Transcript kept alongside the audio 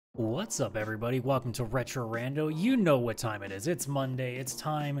What's up, everybody? Welcome to RetroRando. You know what time it is. It's Monday. It's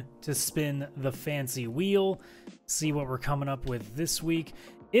time to spin the fancy wheel, see what we're coming up with this week.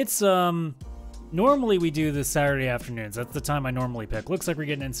 It's, normally we do this Saturday afternoons. That's the time I normally pick. Looks like we're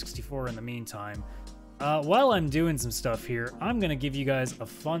getting N64 in the meantime. While I'm doing some stuff here, I'm going to give you guys a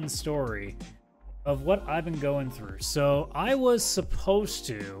fun story of what I've been going through. So I was supposed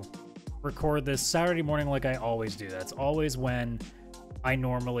to record this Saturday morning like I always do. That's always when I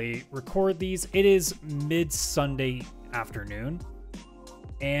normally record these. It is mid-Sunday afternoon,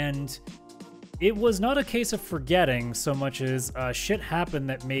 and it was not a case of forgetting so much as shit happened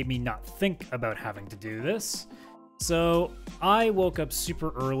that made me not think about having to do this. So I woke up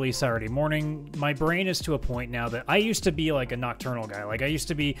super early Saturday morning. My brain is to a point now that I used to be like a nocturnal guy. Like I used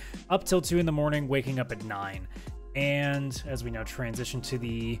to be up till 2 in the morning, waking up at 9. And as we now transition to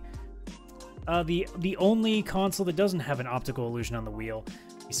the only console that doesn't have an optical illusion on the wheel.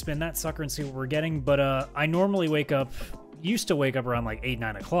 We spin that sucker and see what we're getting, but I normally used to wake up around like 8,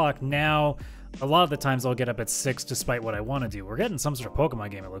 9 o'clock. Now, a lot of the times I'll get up at 6 despite what I want to do. We're getting some sort of Pokemon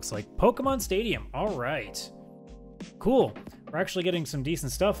game, it looks like. Pokemon Stadium, all right. Cool. We're actually getting some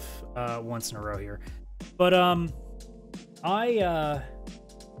decent stuff once in a row here. But I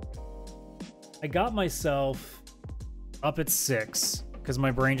got myself up at 6 because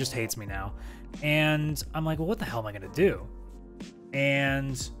my brain just hates me now. And I'm like, well, what the hell am I going to do?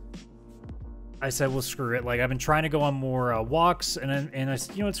 And I said, well, screw it. Like, I've been trying to go on more walks, and I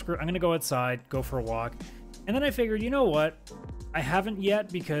said, you know what, screw it. I'm going to go outside, go for a walk. And then I figured, you know what? I haven't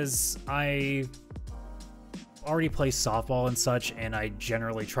yet because I already play softball and such, and I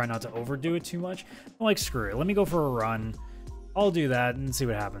generally try not to overdo it too much. I'm like, screw it. Let me go for a run. I'll do that and see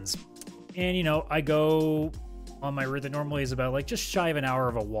what happens. And, you know, I go on my route that normally is about, like, just shy of an hour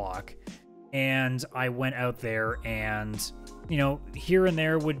of a walk. And I went out there and, you know, here and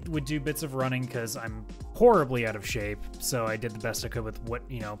there would do bits of running because I'm horribly out of shape. So I did the best I could with what,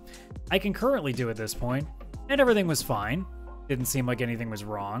 you know, I can currently do at this point. And everything was fine. Didn't seem like anything was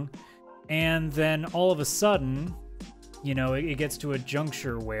wrong. And then all of a sudden, you know, it gets to a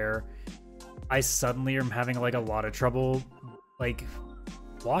juncture where I suddenly am having, like, a lot of trouble, like,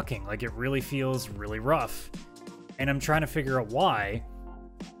 walking. Like, it really feels really rough. And I'm trying to figure out why.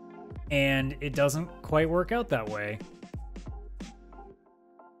 And it doesn't quite work out that way.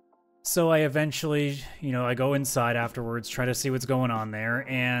 So I eventually, you know, I go inside afterwards, try to see what's going on there,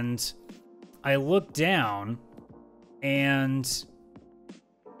 and I look down, and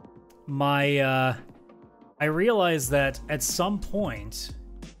I realize that at some point,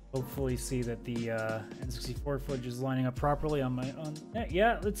 hopefully see that the N64 footage is lining up properly on my,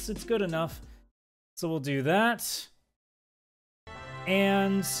 yeah, it's good enough. So we'll do that.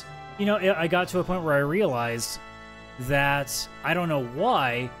 And, you know, I got to a point where I realized that I don't know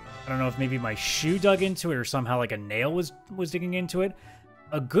why. I don't know if maybe my shoe dug into it or somehow like a nail was digging into it.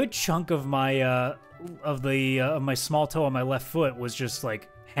 A good chunk of my my small toe on my left foot was just like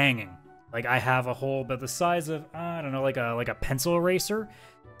hanging. Like I have a hole about the size of I don't know, like a pencil eraser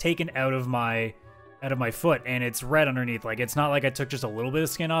taken out of my foot, and it's red underneath. Like it's not like I took just a little bit of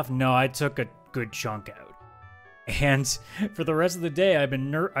skin off. No, I took a good chunk out. And for the rest of the day,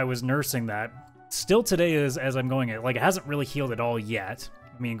 I was nursing that. Still today as I'm going it, like it hasn't really healed at all yet.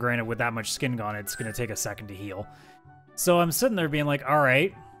 I mean, granted, with that much skin gone, it's going to take a second to heal. So I'm sitting there being like, all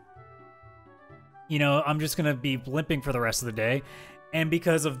right, you know, I'm just going to be limping for the rest of the day. And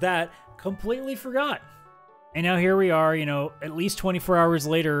because of that, completely forgot. And now here we are, you know, at least 24 hours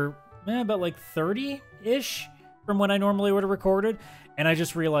later, about like 30-ish from when I normally would have recorded. And I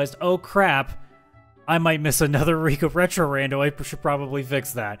just realized, oh crap, I might miss another week of RetroRando. I should probably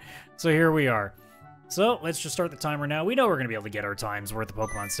fix that. So here we are. So let's just start the timer now. We know we're going to be able to get our times worth of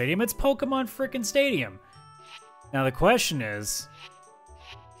Pokemon Stadium. It's Pokemon frickin' Stadium. Now the question is,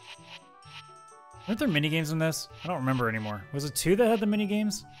 aren't there minigames in this? I don't remember anymore. Was it 2 that had the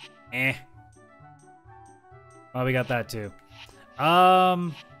minigames? Eh. Well, we got that too.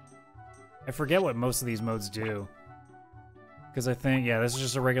 I forget what most of these modes do. Because I think, yeah, this is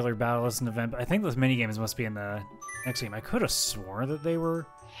just a regular battle. It's an event. But I think those minigames must be in the next game. I could have sworn that they were.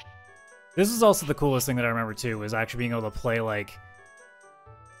 This is also the coolest thing that I remember, too, was actually being able to play, like,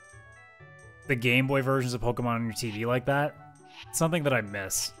 the Game Boy versions of Pokemon on your TV like that. Something that I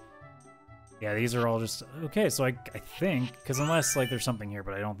miss. Yeah, these are all just... Okay, so I think... Because unless, like, there's something here,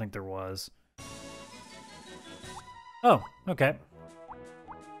 but I don't think there was. Oh, okay.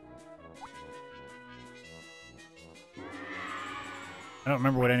 I don't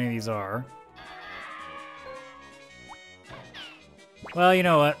remember what any of these are. Well, you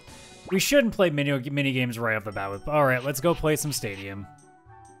know what? We shouldn't play mini games right off the bat with... Alright, let's go play some Stadium.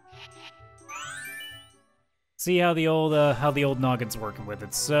 see how the old noggin's working with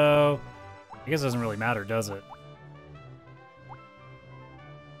it. So I guess it doesn't really matter, does it?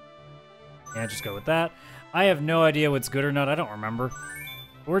 Yeah, just go with that. I have no idea what's good or not. I don't remember.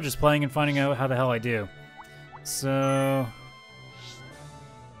 We're just playing and finding out how the hell I do. So...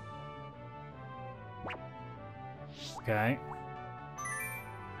 okay.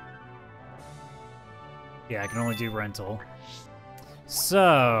 Yeah, I can only do rental.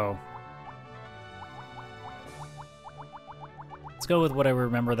 So... let's go with what I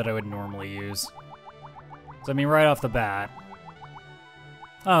remember that I would normally use. So, I mean, right off the bat...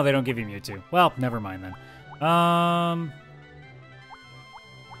 oh, they don't give you Mewtwo. Well, never mind then. I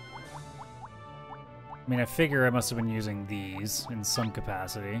mean, I figure I must have been using these in some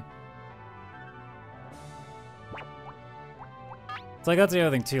capacity. It's like, that's the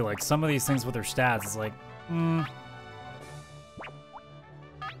other thing, too. Like, some of these things with their stats, it's like,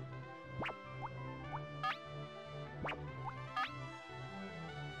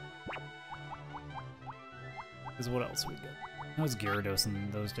 Because what else we get? That was Gyarados in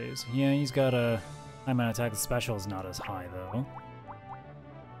those days. Yeah, he's got a high amount of attack. The special is not as high, though.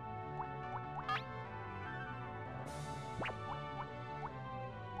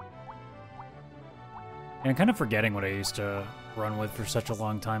 And I'm kind of forgetting what I used to run with for such a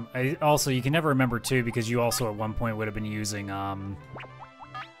long time. Also, you can never remember, too, because you also at one point would have been using the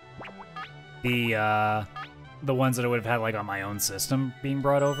ones that I would have had, like, on my own system being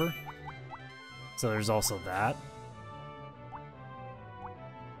brought over. So there's also that.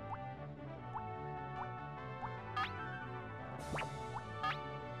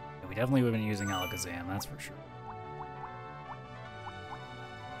 We definitely would have been using Alakazam, that's for sure.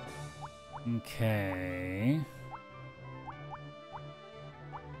 Okay.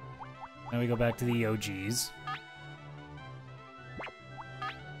 Now we go back to the OGs.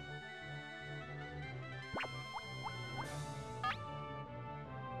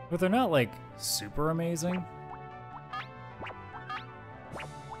 But they're not, like, super amazing.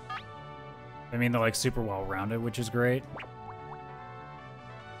 I mean, they're, like, super well-rounded, which is great.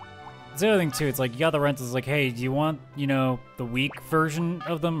 It's the other thing, too. It's like, you got the rentals, like, hey, do you want, you know, the weak version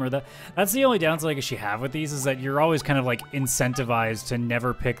of them? Or that's the only downside, I guess, you have with these, is that you're always kind of, like, incentivized to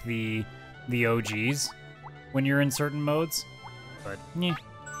never pick the OGs when you're in certain modes. But, yeah.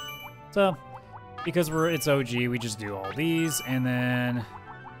 So, because it's OG, we just do all these, and then...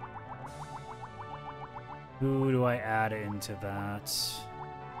 who do I add into that?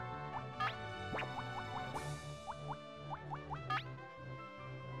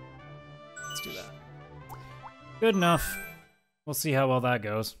 Let's do that. Good enough. We'll see how well that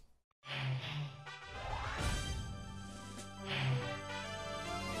goes.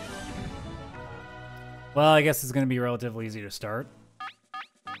 Well, I guess it's going to be relatively easy to start.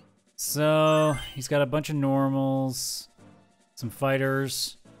 So, he's got a bunch of normals, some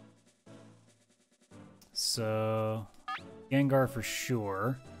fighters. So, Gengar for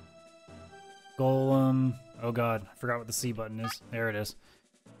sure. Golem. Oh god, I forgot what the C button is. There it is.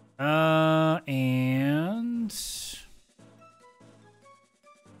 And...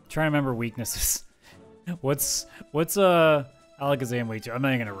 trying to remember weaknesses. What's Alakazam weak to? I'm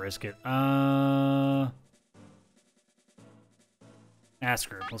not even gonna risk it.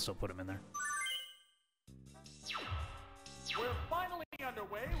 Screw it. We'll still put him in there. We're finally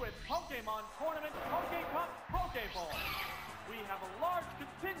underway with Pokemon Tournament Pokecup Pokeball. We have a large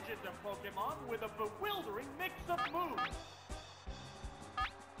contingent of Pokemon with a bewildering mix of moves.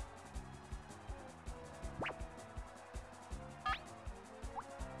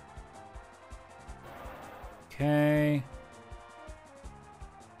 Okay.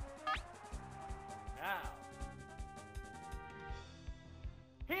 Now,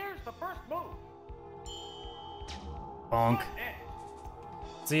 here's the first move. Bonk.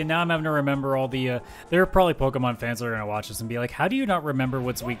 See, now I'm having to remember all the, there are probably Pokemon fans that are going to watch this and be like, how do you not remember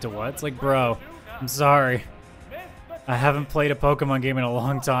what's weak to what? It's like, bro, I'm sorry. I haven't played a Pokemon game in a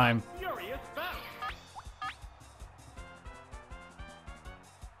long time.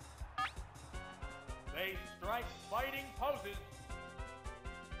 They strike fighting poses.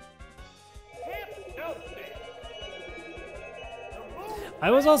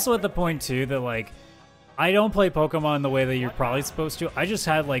 I was also at the point, too, that, like, I don't play Pokemon the way that you're probably supposed to. I just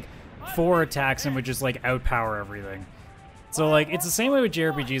had, like, 4 attacks and would just, like, outpower everything. So, like, it's the same way with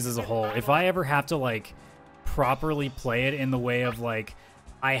JRPGs as a whole. If I ever have to, like, properly play it in the way of, like,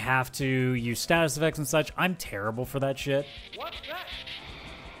 I have to use status effects and such, I'm terrible for that shit. What's that?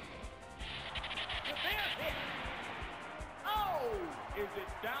 Oh, is it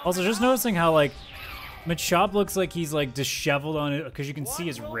down? Also, just noticing how, like, Machop looks like he's like disheveled on it because you can see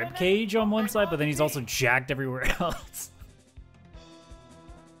his rib cage on one side, but then he's also jacked everywhere else.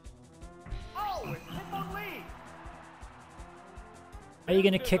 Oh, it's Hitmonlee. How are you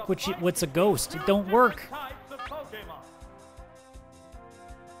gonna kick what's a ghost? It don't work. Types of Pokemon.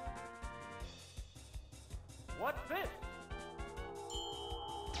 What's this?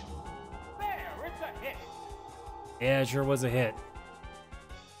 There, it's a hit. Yeah, it sure was a hit.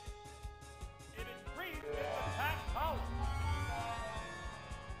 It increased its attack power.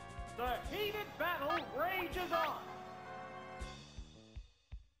 The heated battle rages on.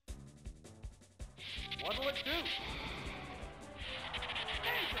 What'll it do?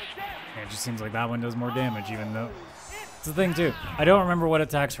 Major damage. Yeah, it just seems like that one does more damage, even though... It's the thing, too. I don't remember what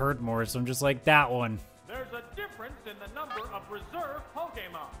attacks hurt more, so I'm just like, that one. There's a difference in the number of reserve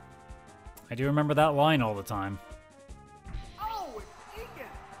Pokemon. I do remember that line all the time. Oh, it's Egan.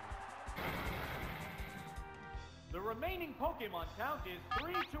 The remaining Pokemon count is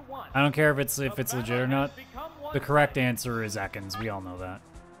 3-1. I don't care if it's legit or not. The correct answer is Ekans. We all know that.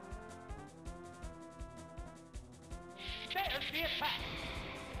 There's the attack.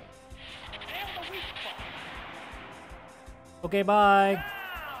 And the weak spot. Okay, bye. Wow,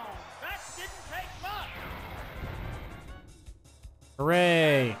 that didn't take much.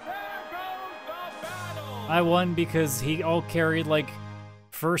 Hooray. There goes the battle. I won because he all carried, like,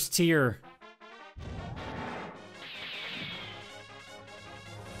 first tier.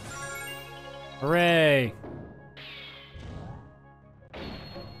 Hooray.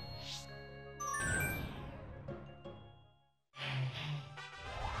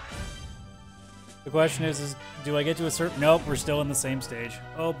 The question is do I get to a certain... Nope, we're still in the same stage.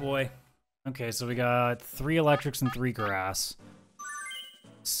 Oh, boy. Okay, so we got 3 electrics and 3 grass.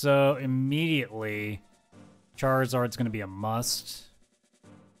 So, immediately, Charizard's going to be a must.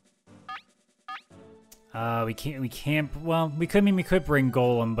 We can't... Well, we could bring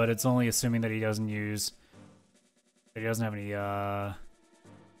Golem, but it's only assuming that he doesn't use... That he doesn't have any,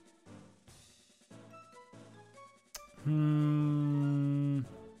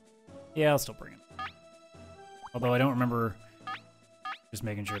 Yeah, I'll still bring him. Although I don't remember just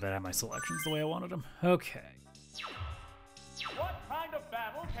making sure that I had my selections the way I wanted them. Okay. What kind of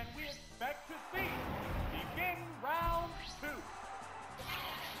battle can we expect to see? Begin round 2.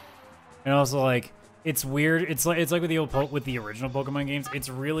 And also, like, it's weird. It's like with the with the original Pokemon games. It's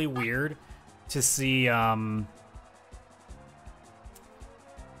really weird to see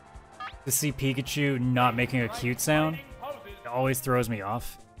Pikachu not making a cute sound. It always throws me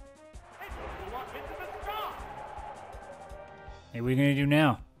off. Hey, what are you gonna do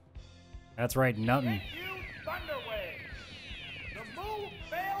now? That's right, nothing. The move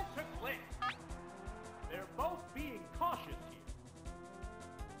failed to click. They're both being cautious here.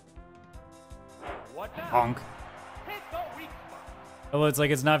 What now? Honk. Hit the weak spot. Although it's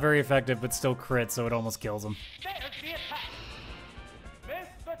like it's not very effective, but still crit, so it almost kills him. There's the attack.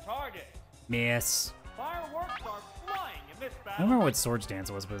 Missed the target. Miss. Fireworks are flying in this I battle. don't remember what Swords Dance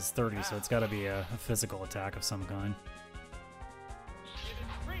was, but it's 30, so it's gotta be a physical attack of some kind.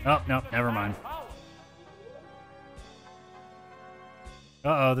 Oh, no, never mind.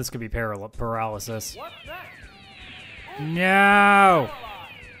 Uh-oh, this could be paralysis. What's next? No!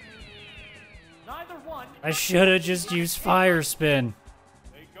 Neither one. I should have just used Fire Spin.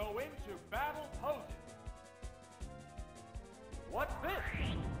 They go into battle poses. What's this?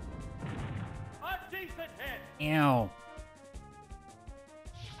 A decent hit. Ew.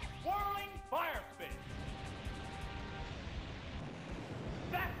 Whirling fire spin.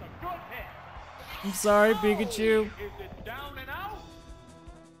 That's a good hit. I'm sorry, Oh, Pikachu. Is it down and out?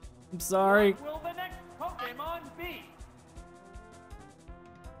 I'm sorry. What will the next Pokemon be?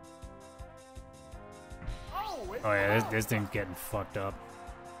 Oh, it's Oh yeah, out. this thing's getting fucked up.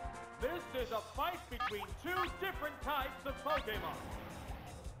 This is a fight between 2 different types of Pokemon.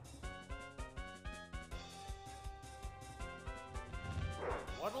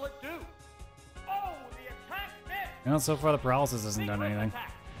 What'll it do? Oh, the attack missed. You know, so far the paralysis hasn't done Sequence anything.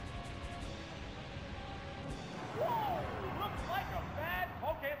 attack. Whoa, looks like a bad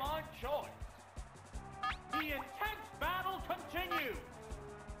Pokemon choice. The intense battle continues.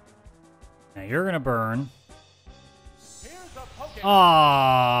 Now you're gonna burn. Here's a Pokemon.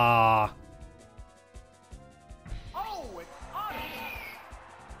 Ah. Oh, it's Odyssey.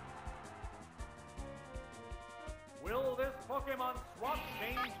 Will this Pokemon swap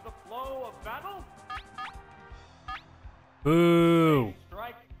change the flow of battle? Boo.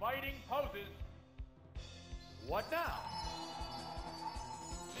 Strike fighting poses. What now?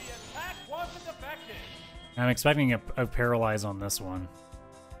 The attack wasn't effective. I'm expecting a paralyze on this one.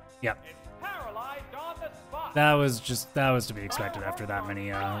 Yep. It's paralyzed on That was to be expected after that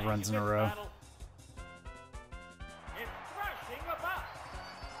many runs in a row. It's thrashing about.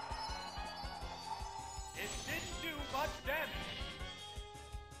 It didn't do much damage.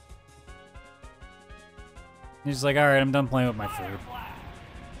 He's like, all right, I'm done playing with my food.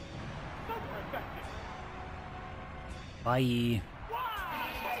 Super effective. Bye. Wow!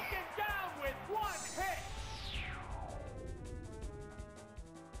 Taken down with one hit.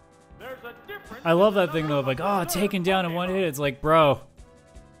 There's a difference. I love that thing though, of like, oh, taken down in one hit. It's like, bro,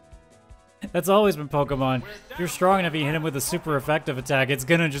 that's always been Pokemon. If you're strong enough, you hit him with a super effective attack, it's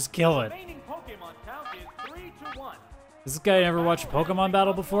gonna just kill it. Remaining Pokemon count is 3-1. Does this guy ever watch a Pokemon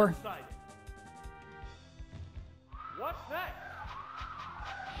battle before? What's that?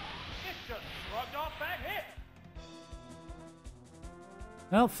 It just shrugged off that hit.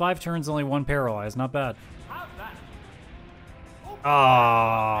 Well, 5 turns, only 1 paralyzed. Not bad. How's that? Oh,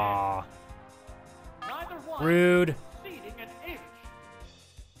 Ah, neither one rude. exceeding an inch.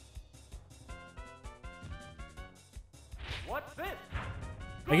 What's this?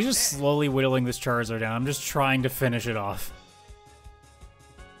 Like, he's just slowly whittling this Charizard down. I'm just trying to finish it off.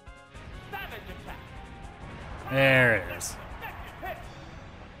 Savage attack. There it is. Effective hit.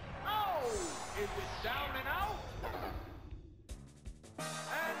 Oh, is it down and out? And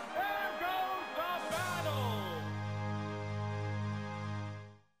there goes the battle.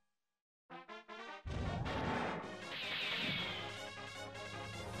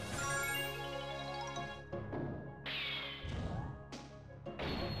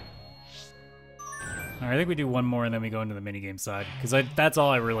 All right, I think we do one more and then we go into the minigame side, because that's all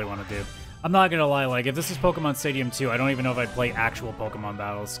I really want to do. I'm not going to lie, like, if this is Pokemon Stadium 2, I don't even know if I'd play actual Pokemon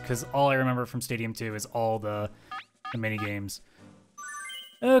battles, because all I remember from Stadium 2 is all the minigames.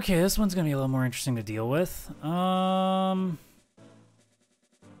 Okay, this one's going to be a little more interesting to deal with.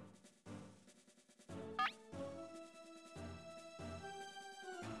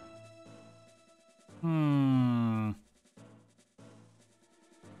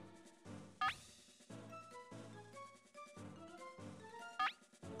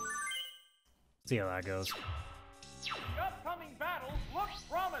 See how that goes. The upcoming battles look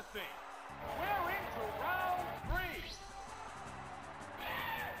promising. We're into round 3.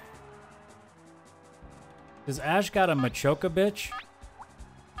 Does Ash got a Machoka bitch?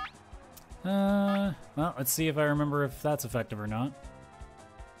 Well, let's see if I remember if that's effective or not.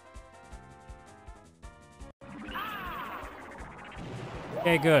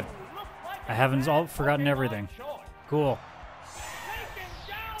 Okay, good. I haven't forgotten everything. Cool.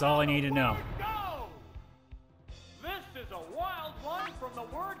 That's all I need to know. This is a wild one from the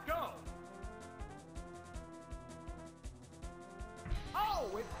word go. Oh,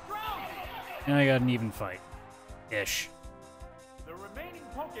 it's drowning. And I got an even fight. Ish. The remaining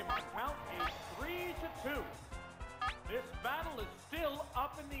Pokemon count is 3-2. This battle is still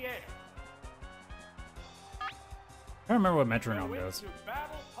up in the air. I don't remember what metronome does.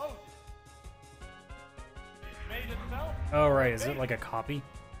 Battle poses. It made itself. Oh, right. Is it like a copy?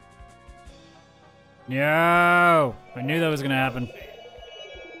 No! I knew that was gonna happen.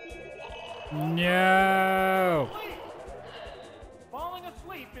 No! Falling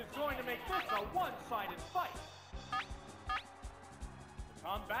asleep is going to make this a one-sided fight. The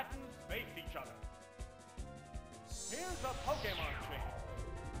combatants face each other. Here's a Pokemon chain.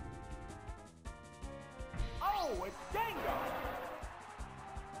 Oh, it's Gengar!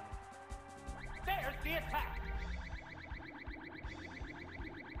 There's the attack.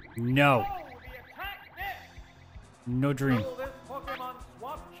 No. Oh, the attack missed. No dream. Will this Pokemon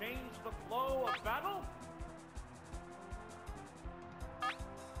swap change the flow of battle?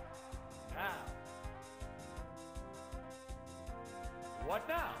 Now. What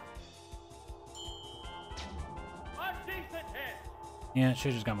now? A decent hit. Yeah,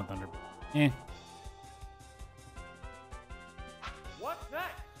 should've just gone with Thunder. Eh. What's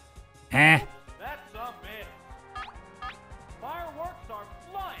next? Eh. That's a miss. Fireworks are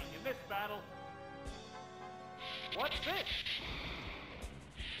flying in this battle. What's this?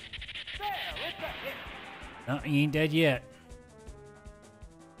 There, it's a hit. No, he ain't dead yet.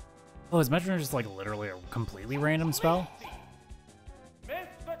 Oh, is Metronome just like literally a completely random spell? Missed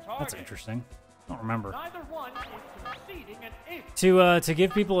the target. That's interesting. I don't remember. Neither one is conceding an inch. To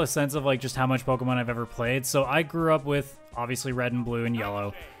give people a sense of like just how much Pokemon I've ever played, so I grew up with obviously Red and Blue and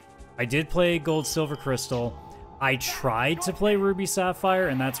Yellow. I did play Gold, Silver, Crystal. I tried to play Ruby, Sapphire,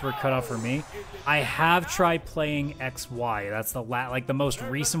 and that's where it cut off for me. I have tried playing XY. That's the most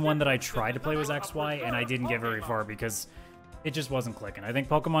recent one that I tried to play was XY, and I didn't get very far because it just wasn't clicking. I think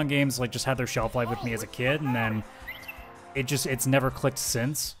Pokemon games like just had their shelf life with me as a kid, and then it's never clicked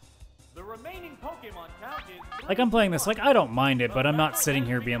since. The remaining Pokemon count is Like, I'm playing this, like, I don't mind it, but I'm not sitting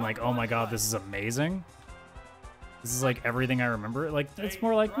here being like, oh my god, this is amazing. This is like everything I remember. Like, it's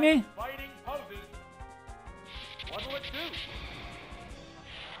more like, meh. Fighting poses. What will it do?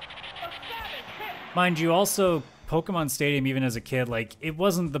 A savage hit. Mind you, also, Pokemon Stadium, even as a kid, like, it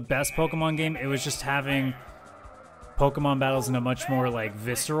wasn't the best Pokemon game. It was just having Pokemon battles in a much more, like,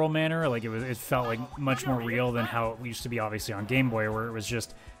 visceral manner. Like, it felt like much more real than how it used to be, obviously, on Game Boy, where it was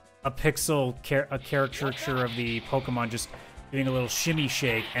just a caricature of the Pokemon just doing a little shimmy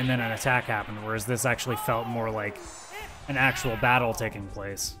shake, and then an attack happened, whereas this actually felt more like an actual battle taking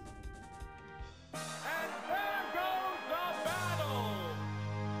place. And there goes the battle.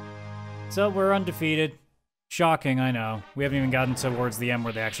 So we're undefeated. Shocking, I know. We haven't even gotten towards the end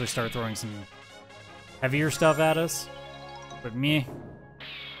where they actually start throwing some heavier stuff at us. But me.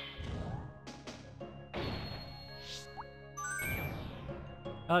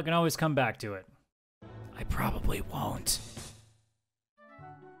 I can always come back to it. I probably won't.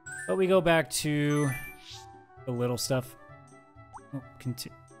 But we go back to the little stuff. Oh,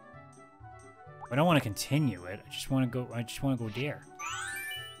 I don't want to continue it. I just want to go there.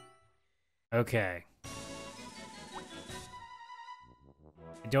 Okay.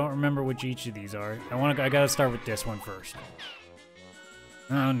 I don't remember which each of these are. I gotta start with this one first.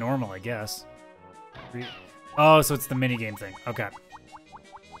 Oh, normal, I guess. Oh, so it's the minigame thing. Okay.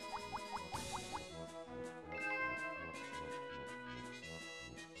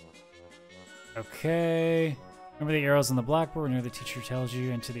 Okay. Remember the arrows on the blackboard near the teacher tells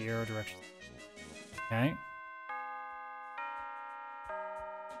you into the arrow direction. Okay.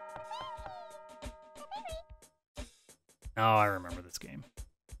 Oh, I remember this game.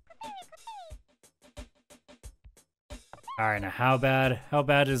 Alright, now how bad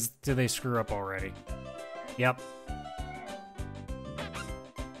do they screw up already? Yep.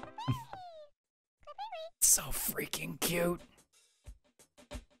 So freaking cute.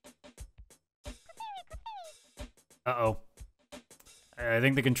 Uh-oh. I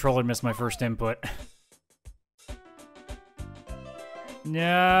think the controller missed my first input.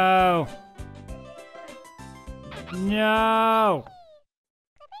 No! No!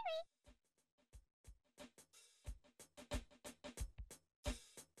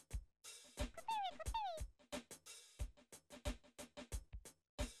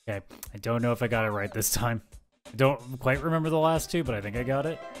 Okay, I don't know if I got it right this time. I don't quite remember the last two, but I think I got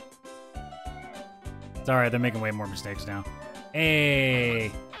it. It's alright, they're making way more mistakes now.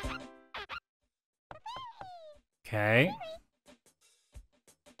 Hey! Okay.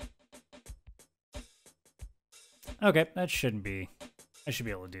 Okay, that shouldn't be... I should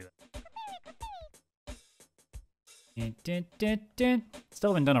be able to do that.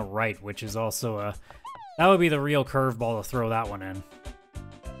 Still haven't done it right, which is also a... That would be the real curveball to throw that one in.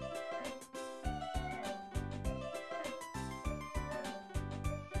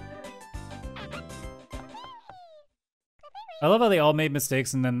 I love how they all made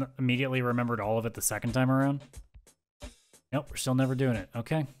mistakes and then immediately remembered all of it the second time around. Nope, we're still never doing it.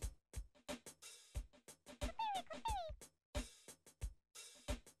 Okay.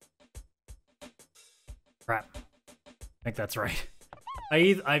 Crap. I think that's right.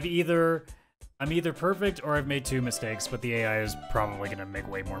 I'm either perfect or I've made two mistakes, but the AI is probably gonna make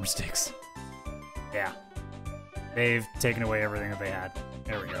way more mistakes. Yeah. They've taken away everything that they had.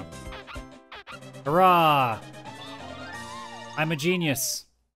 There we go. Hurrah! I'm a genius.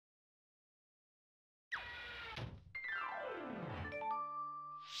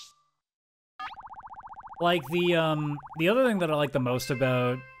 Like the other thing that I like the most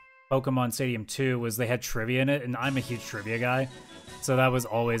about Pokemon Stadium 2 was they had trivia in it, and I'm a huge trivia guy, so that was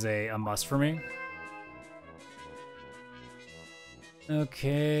always a must for me.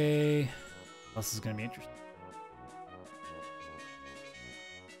 Okay, what else is gonna be interesting?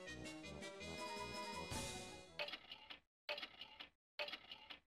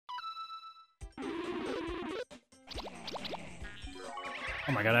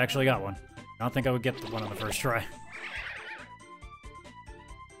 Oh my god, I actually got one. I don't think I would get the one on the first try.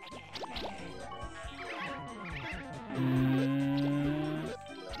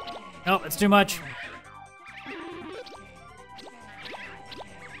 No, it's too much.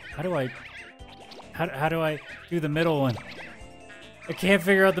 How do I do the middle one? I can't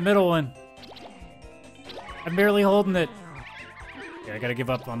figure out the middle one. I'm barely holding it. Yeah, I gotta give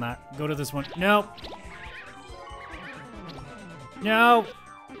up on that. Go to this one. No. No.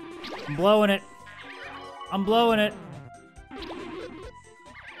 I'm blowing it. I'm blowing it.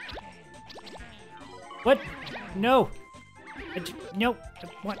 What? No. No.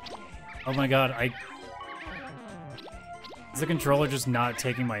 What? Oh my god, Is the controller just not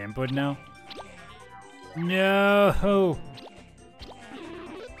taking my input now? No!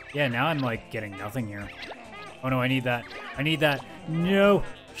 Yeah, now I'm, like, getting nothing here. Oh, no, I need that. I need that. No!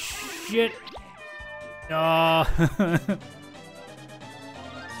 Shit! Ah!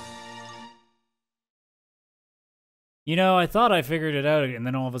 You know, I thought I figured it out, and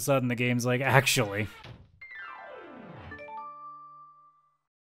then all of a sudden the game's like, actually.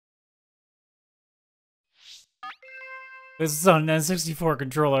 This is on an N64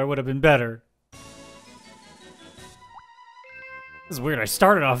 controller, would have been better. This is weird, I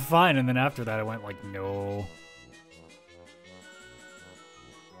started off fine, and then after that I went like, no.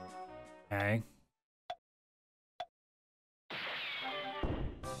 Okay.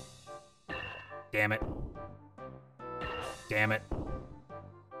 Damn it. Damn it.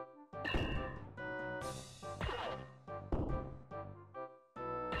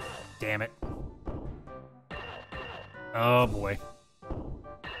 Damn it. Oh boy.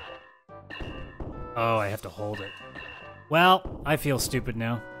 Oh, I have to hold it. Well, I feel stupid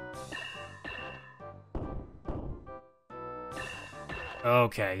now.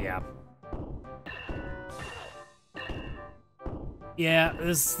 Okay, yeah. Yeah,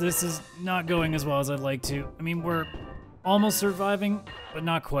 this is not going as well as I'd like to. I mean, we're almost surviving, but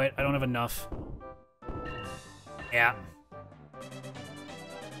not quite. I don't have enough. Yeah.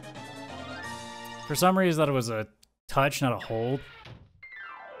 For some reason, I thought it was a touch, not a hold.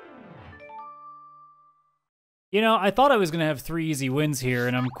 You know, I thought I was going to have 3 easy wins here,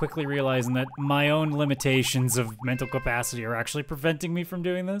 and I'm quickly realizing that my own limitations of mental capacity are actually preventing me from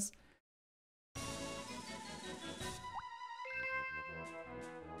doing this.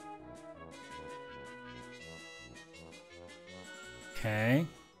 Okay.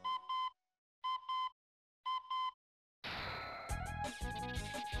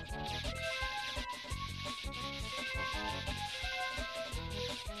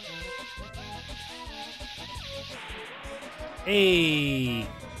 Hey.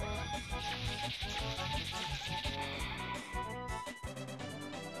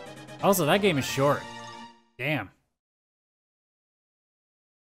 Also, that game is short. Damn.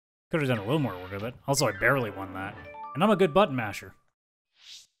 Could have done a little more work with it. Also, I barely won that. And I'm a good button masher.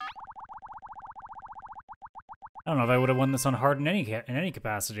 I don't know if I would have won this on hard in any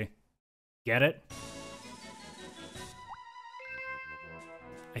capacity. Get it?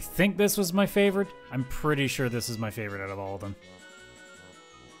 I think this was my favorite. I'm pretty sure this is my favorite out of all of them.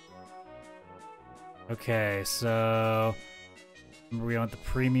 Okay, so we want the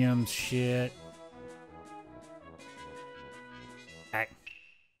premium shit. Heck.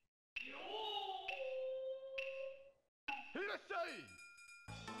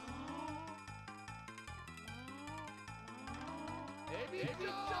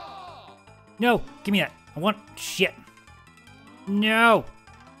 No, give me that. I want shit. No.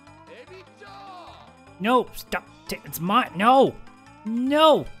 No, stop. It's mine. No.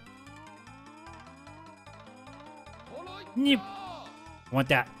 No. I want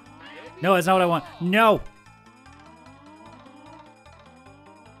that. No, that's not what I want. No.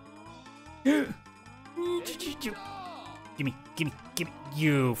 Gimme, gimme, gimme.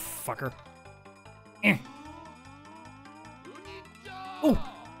 You fucker.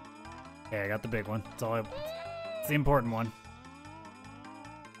 Oh. Okay, I got the big one. It's all. It's the important one.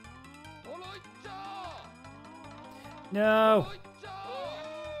 No.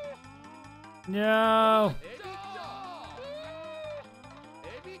 No.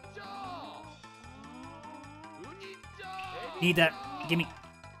 Need that. Gimme.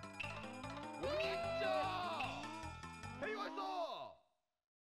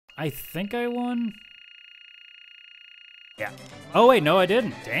 I think I won. Yeah. Oh, wait, no, I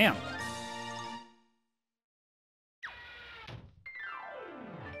didn't. Damn.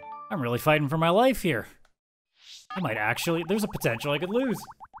 I'm really fighting for my life here. I might actually, there's a potential I could lose.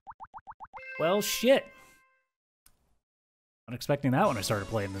 Well, shit. Not expecting that when I started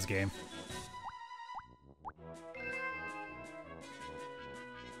playing this game.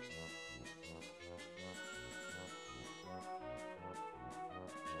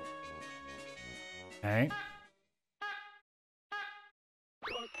 Okay.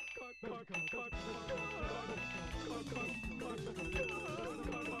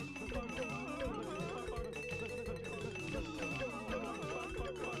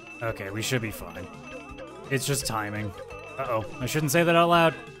 Okay, we should be fine. It's just timing. Uh-oh, I shouldn't say that out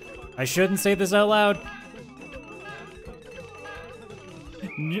loud. I shouldn't say this out loud.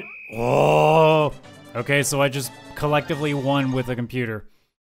 Oh! Okay, so I just collectively won with the computer.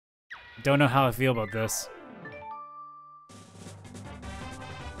 Don't know how I feel about this.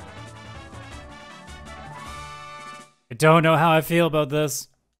 I don't know how I feel about this.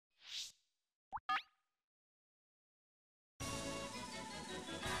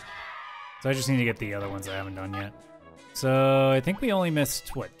 So I just need to get the other ones I haven't done yet. So I think we only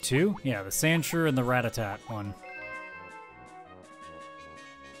missed, what, 2? Yeah, the Sandshrew and the Ratatat one.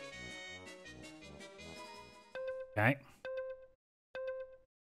 Okay.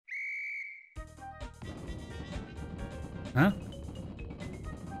 Huh?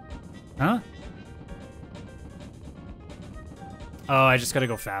 Huh? Oh, I just gotta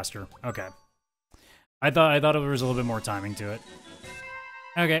go faster. Okay. I thought there was a little bit more timing to it.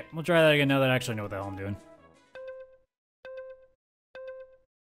 Okay, we'll try that again now that I actually know what the hell I'm doing.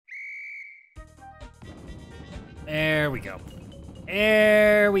 There we go.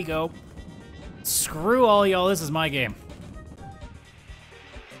 There we go. Screw all y'all, this is my game.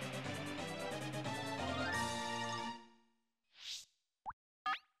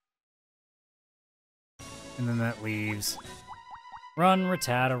 And then that leaves... Run,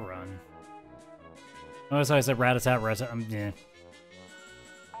 Rattata, run. Notice how I said Ratatat, Rattata, yeah.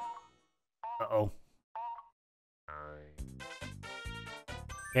 Uh-oh.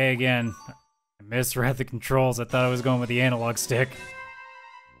 Okay, again. I misread the controls. I thought I was going with the analog stick.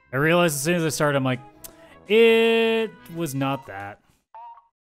 I realized as soon as I started, I'm like, it was not that.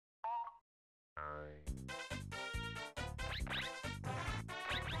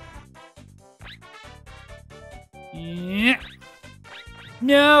 Yeah.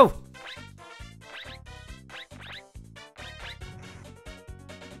 No!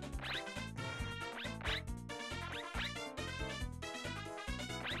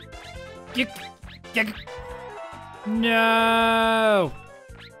 No!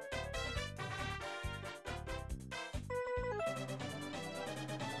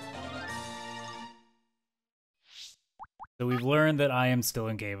 So we've learned that I am still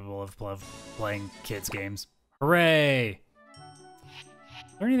incapable of playing kids' games. Hooray!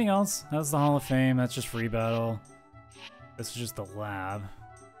 Is there anything else? That's the Hall of Fame. That's just free battle. This is just the lab.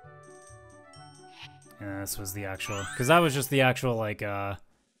 And this was the actual... Because that was just the actual, like,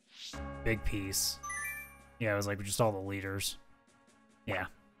 big piece. Yeah, it was, like, just all the leaders. Yeah.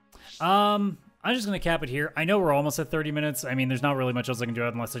 I'm just going to cap it here. I know we're almost at 30 minutes. I mean, there's not really much else I can do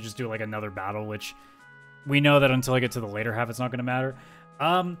unless I just do, like, another battle, which... We know that until I get to the later half, it's not going to matter.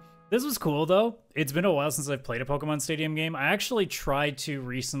 This was cool, though. It's been a while since I've played a Pokemon Stadium game. I actually tried to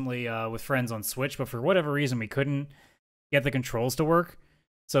recently with friends on Switch, but for whatever reason, we couldn't get the controls to work.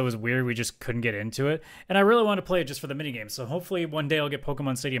 So it was weird. We just couldn't get into it. And I really want to play it just for the minigame. So hopefully one day I'll get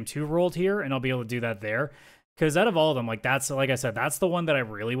Pokemon Stadium 2 rolled here, and I'll be able to do that there. Because out of all of them, like I said, that's the one that I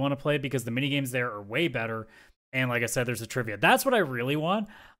really want to play because the minigames there are way better. And like I said, there's a trivia. That's what I really want.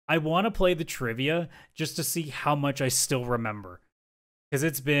 I want to play the trivia just to see how much I still remember. Because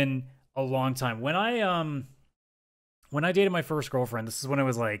it's been a long time. When I dated my first girlfriend, this is when I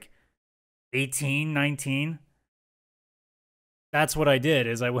was like 18, 19. That's what I did,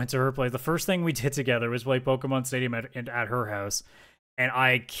 is I went to her place. The first thing we did together was play Pokemon Stadium at her house. And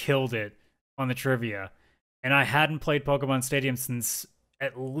I killed it on the trivia. And I hadn't played Pokemon Stadium since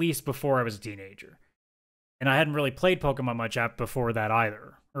at least before I was a teenager. And I hadn't really played Pokemon much before that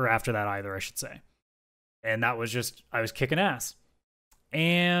either. Or after that either, I should say. And that was just, I was kicking ass.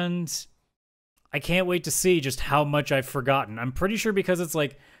 And I can't wait to see just how much I've forgotten. I'm pretty sure because it's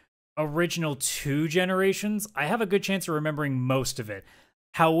like original 2 generations, I have a good chance of remembering most of it.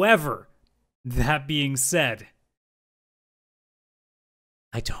 However, that being said,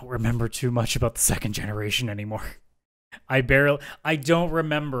 I don't remember too much about the 2nd generation anymore. I don't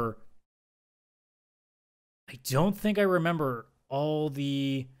remember. I don't think I remember all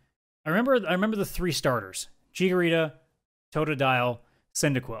the... I remember the 3 starters. Chikorita, Totodile,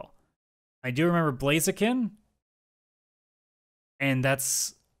 Cyndaquil. I do remember Blaziken. And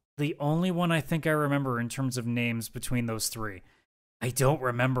that's the only one I think I remember in terms of names between those 3. I don't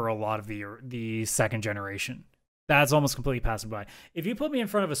remember a lot of the 2nd generation. That's almost completely passing by. If you put me in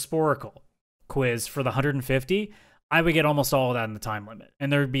front of a Sporcle quiz for the 150, I would get almost all of that in the time limit. And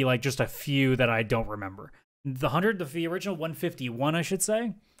there'd be like just a few that I don't remember. The original 151, I should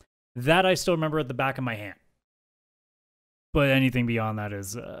say, that I still remember at the back of my hand. But anything beyond that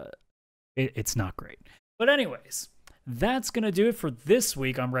is, it's not great. But anyways, that's going to do it for this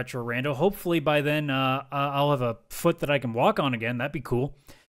week on RetroRando. Hopefully by then, I'll have a foot that I can walk on again. That'd be cool.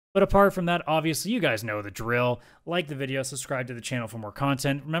 But apart from that, obviously, you guys know the drill. Like the video, subscribe to the channel for more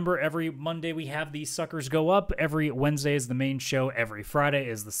content. Remember, every Monday we have these suckers go up. Every Wednesday is the main show. Every Friday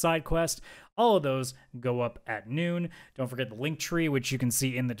is the side quest. All of those go up at noon. Don't forget the link tree, which you can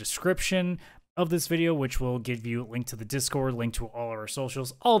see in the description of this video, which will give you a link to the Discord, link to all of our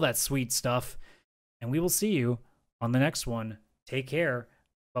socials, all that sweet stuff. And we will see you on the next one. Take care.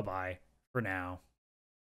 Bye-bye for now.